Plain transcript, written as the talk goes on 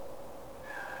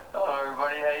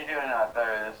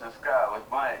This is Scott with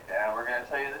Mike, and we're going to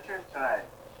tell you the truth tonight.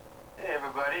 Hey,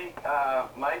 everybody.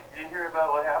 Mike, did you hear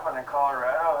about what happened in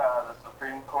Colorado? How the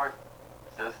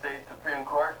state Supreme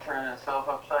Court turned itself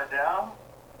upside down?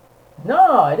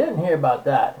 No, I didn't hear about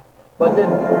that. But then,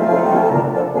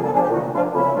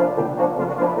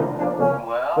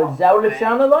 Well, is that what it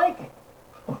sounded like?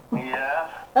 yeah.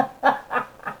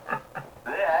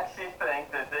 They actually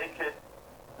think that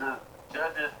the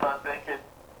judges thought they could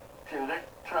convict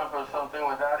Trump of something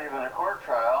without even a court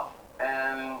trial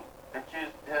and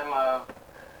accused him of,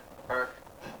 or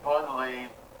supposedly,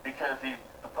 because he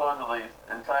supposedly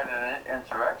incited an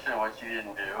insurrection, which he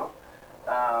didn't do,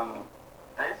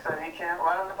 they said he can't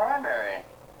run in the primary.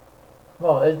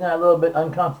 Well, isn't that a little bit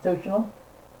unconstitutional?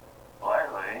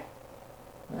 Slightly.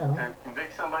 Yeah. To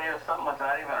convict somebody of something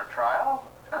without even a trial?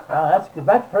 That's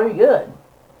pretty good.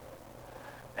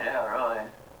 Yeah, really.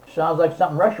 Sounds like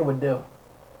something Russia would do.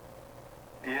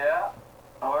 Yeah.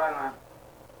 Or in the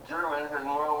Germans in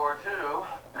World War II.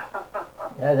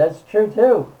 Yeah, that's true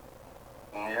too.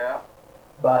 Yeah.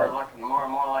 But We're looking more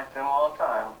and more like them all the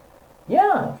time.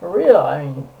 yeah, for real. I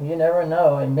mean, you never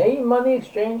know. And maybe money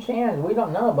exchanged hands. We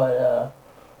don't know, but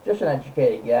just an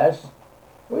educated guess.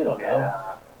 We don't know.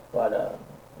 Yeah. But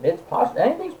it's possible.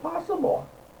 Anything's possible.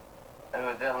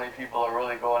 Evidently, people are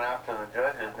really going after the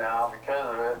judges now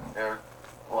because of it. There's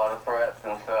a lot of threats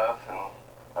and stuff, and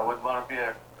I wouldn't want to be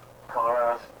a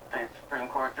Colorado State Supreme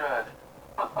Court judge.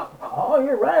 Oh,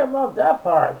 you're right about that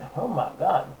part. Oh my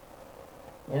God.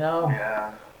 You know.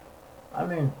 Yeah. I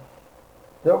mean,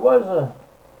 there was a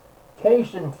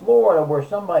case in Florida where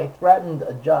somebody threatened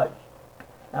a judge.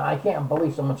 Now, I can't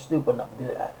believe someone's stupid enough to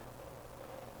do that.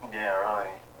 Yeah,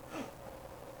 really.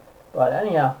 But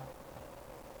anyhow,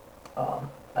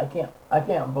 I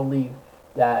can't believe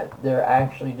that they're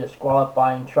actually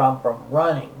disqualifying Trump from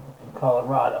running in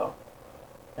Colorado.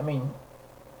 I mean,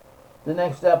 the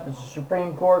next step is the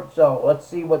Supreme Court, so let's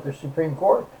see what the Supreme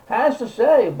Court has to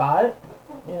say about it.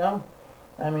 You know,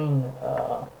 I mean,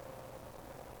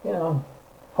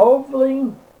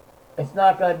 hopefully it's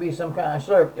not going to be some kind of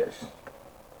circus.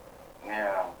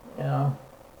 Yeah. You know.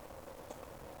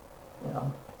 You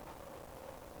know.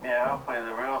 Yeah, hopefully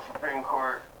the real Supreme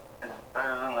Court is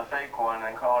better than the fake one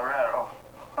in Colorado.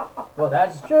 Well,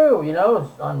 that's true. You know,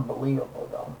 it's unbelievable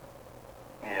though.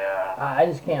 Yeah. I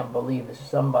just can't believe this is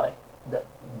somebody that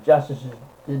justices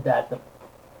did that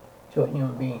to a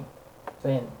human being,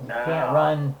 saying you can't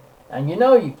run, and you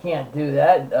know you can't do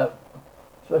that,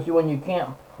 especially when you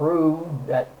can't prove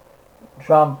that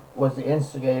Trump was the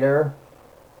instigator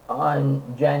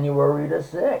on January the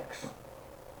 6th.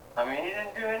 I mean, he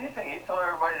didn't do anything. He told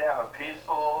everybody to have a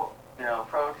peaceful,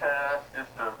 protest,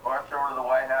 just to march over to the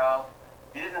White House.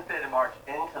 He didn't say to march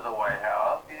into the White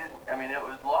House. He didn't. I mean, it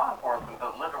was law enforcement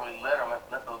that literally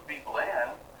let those people in.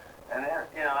 And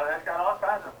they've got all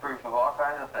kinds of proof of all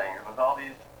kinds of things. With all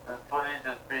this footage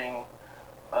that's being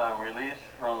released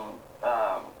from,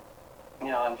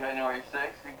 on January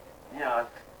 6th,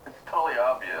 it's totally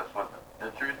obvious what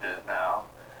the truth is now.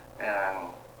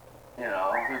 And,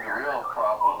 who the real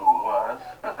problem was.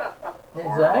 Exactly.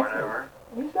 Or whatever.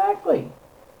 Exactly.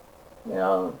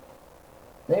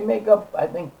 They make up, I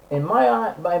think, in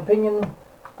my opinion,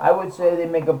 I would say they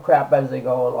make up crap as they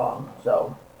go along.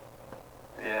 So,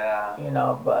 yeah.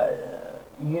 But,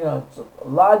 it's a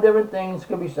lot of different things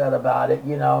could be said about it,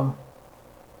 The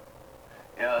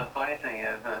funny thing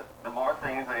is that the more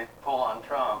things they pull on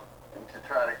Trump to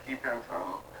try to keep him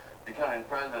from becoming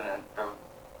president, the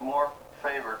more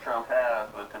favor Trump has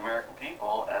with the American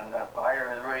people, and the higher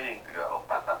his ratings go.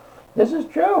 This is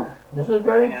true. This is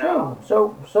very true.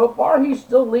 So far, he's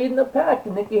still leading the pack.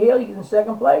 Nikki Haley's in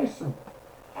second place.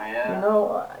 Yeah.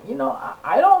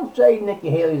 I don't say Nikki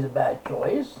Haley's a bad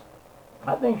choice.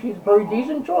 I think she's a pretty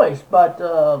decent choice. But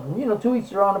to each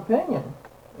their own opinion.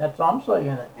 That's all I'm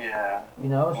saying. Yeah.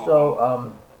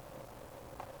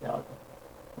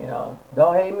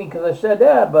 Don't hate me because I said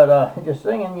that. But just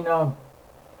saying,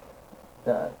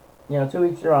 to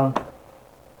each their own.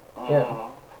 Yeah.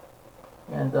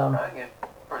 And I think it's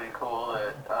pretty cool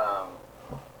that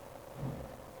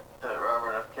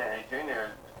Robert F. Kennedy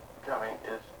Jr.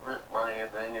 is running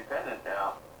as an independent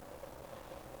now.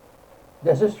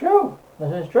 This is true.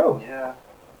 This is true. Yeah.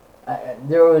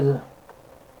 There was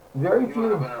very few. He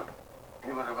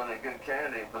would have been a good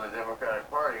candidate for the Democratic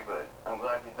Party, but I'm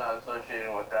glad he's not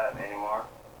associated with that anymore.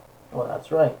 Well,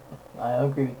 that's right. I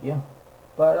agree with you.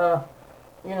 But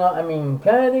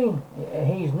Kennedy,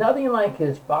 he's nothing like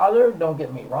his father, don't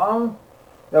get me wrong.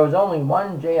 There was only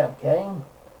one JFK,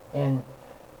 and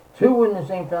two in the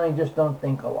same family just don't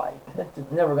think alike.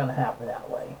 It's never going to happen that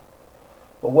way.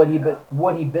 But would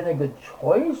he been a good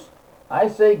choice? I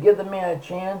say give the man a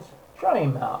chance, try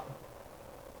him out.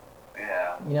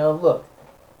 Yeah. You know, look,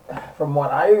 from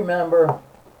what I remember,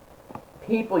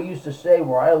 people used to say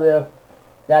where I live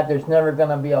that there's never going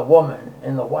to be a woman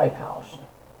in the White House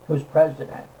who's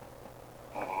president.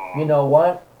 You know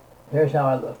what? Here's how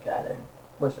I look at it.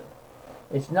 Listen,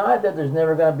 it's not that there's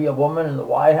never going to be a woman in the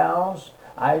White House.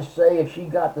 I say if she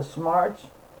got the smarts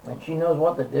and she knows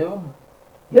what to do,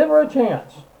 give her a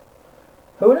chance.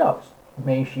 Who knows?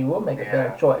 Maybe she will make a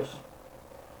better choice.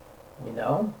 You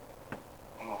know?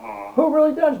 Who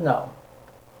really does know?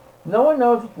 No one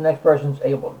knows what the next person's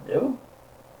able to do.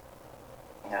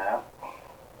 Yeah.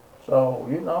 So,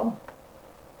 you know,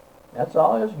 that's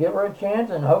all. Just give her a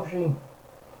chance and hope she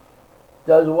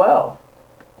does well.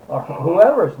 Or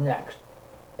whoever's next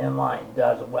in line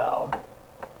does well.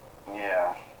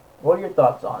 Yeah. What are your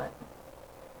thoughts on it?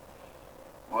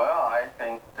 Well, I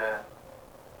think that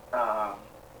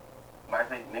I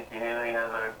think Nikki Haley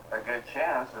has a good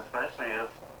chance, especially if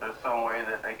there's some way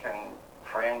that they can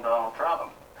frame Donald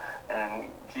Trump and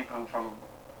keep him from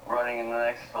running in the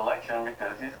next election,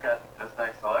 because he's got this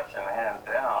next election hands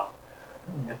down.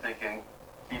 If they can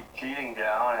keep cheating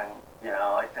down, and you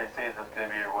know, like they say, this is going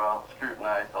to be a well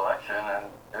scrutinized election, and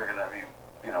they're going to be,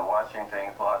 you know, watching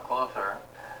things a lot closer.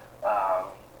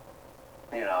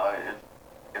 You know,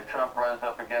 if Trump runs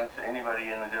up against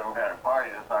anybody in the Democratic Party,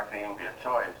 there's not going to even be a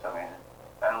choice. I mean,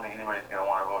 I don't think anybody's going to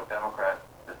want to vote Democrat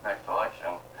this next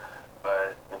election.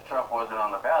 But if Trump wasn't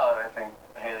on the ballot, I think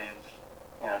Haley's,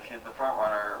 you know, she's the front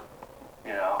runner,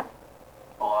 you know,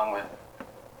 along with,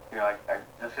 you know,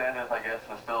 DeSantis, I guess,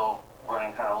 is still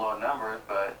running kind of low numbers,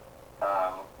 but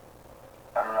I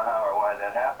don't know how or why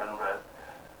that happened, but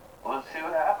let's see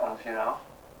what happens, you know.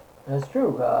 That's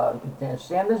true.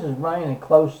 DeSantis is running a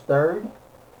close third.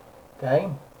 Okay?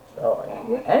 So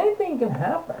anything can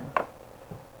happen.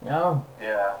 You know?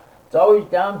 Yeah. It's always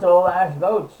down to the last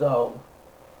vote, so,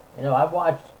 you know, I've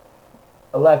watched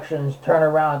elections turn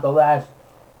around at the last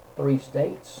 3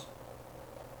 states.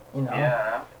 You know?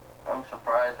 Yeah, I'm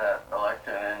surprised that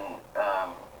election in,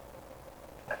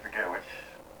 I forget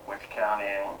which county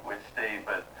and which state,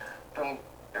 but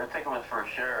I think it was for a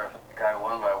sheriff. The guy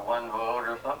won by 1 vote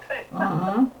or something.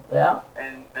 Yeah.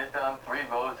 And they found 3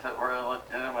 votes that were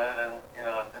legitimate, and, you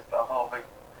know, just the whole big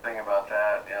thing about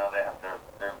that, you know, they have to,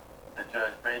 the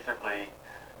judge basically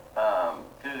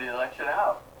do the election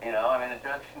out. You know, I mean, the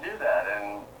judge can do that,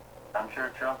 and I'm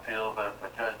sure Trump feels that if the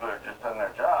judge would have just done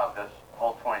their job, this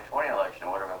whole 2020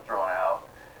 election would have been thrown out,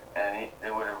 and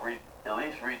they would have at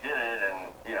least redid it,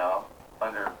 and, you know,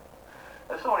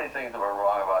 there's so many things that were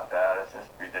wrong about that. It's just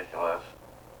ridiculous.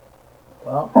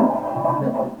 Well,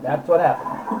 that's what happened.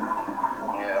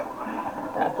 Yeah.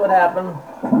 That's what happened.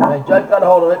 The judge got a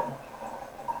hold of it.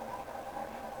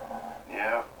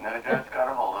 Yeah, no judge got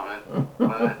a hold of it,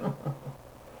 but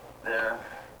they're,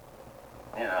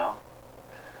 you know.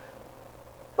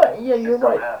 But yeah, you're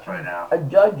right. Right now. A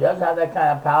judge does have that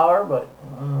kind of power, but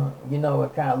you know,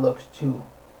 it kind of looks too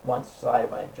one-sided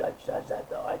when a judge does that,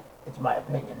 though. It's my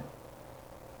opinion.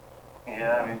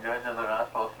 Yeah, I mean, judges are not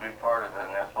supposed to be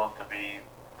partisan. They're supposed to be,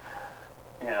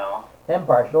 you know,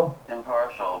 Impartial,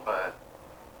 but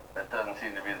that doesn't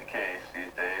seem to be the case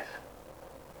these days.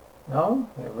 No,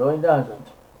 it really doesn't.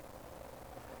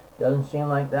 Doesn't seem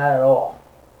like that at all.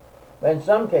 But in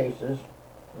some cases,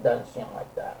 it doesn't seem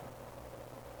like that.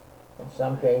 In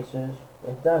some cases,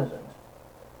 it doesn't.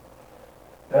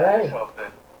 But I hey, hope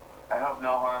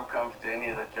no harm comes to any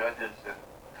of the judges in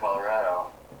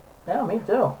Colorado. yeah, me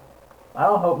too. I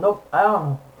don't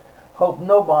hope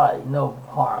nobody no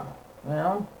harm. You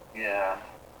know? Yeah.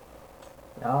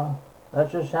 You know,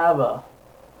 let's just have a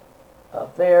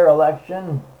fair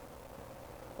election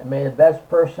and may the best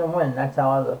person win. That's how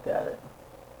I look at it.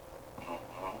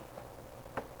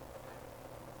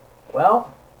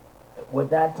 Well, with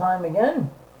that time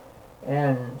again,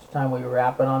 and it's time we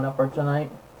wrap it on up for tonight.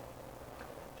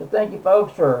 So thank you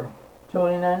folks for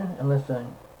tuning in and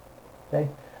listening. Okay?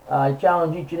 I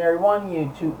challenge each and every one of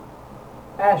you to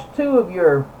ask 2 of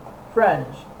your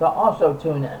friends to also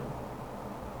tune in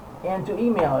and to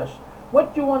email us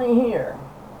what you want to hear.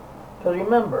 Because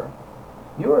remember,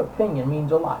 your opinion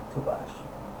means a lot to us.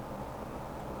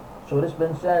 So with this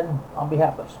being said, on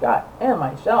behalf of Scott and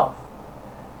myself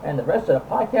and the rest of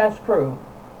the podcast crew,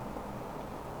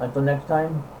 until next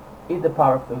time, eat the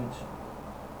power foods,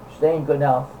 stay in good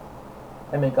health,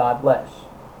 and may God bless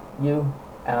you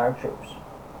and our troops.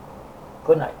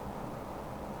 Good night.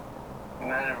 Good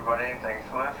night, everybody. Thanks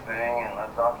for listening, and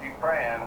let's all keep praying.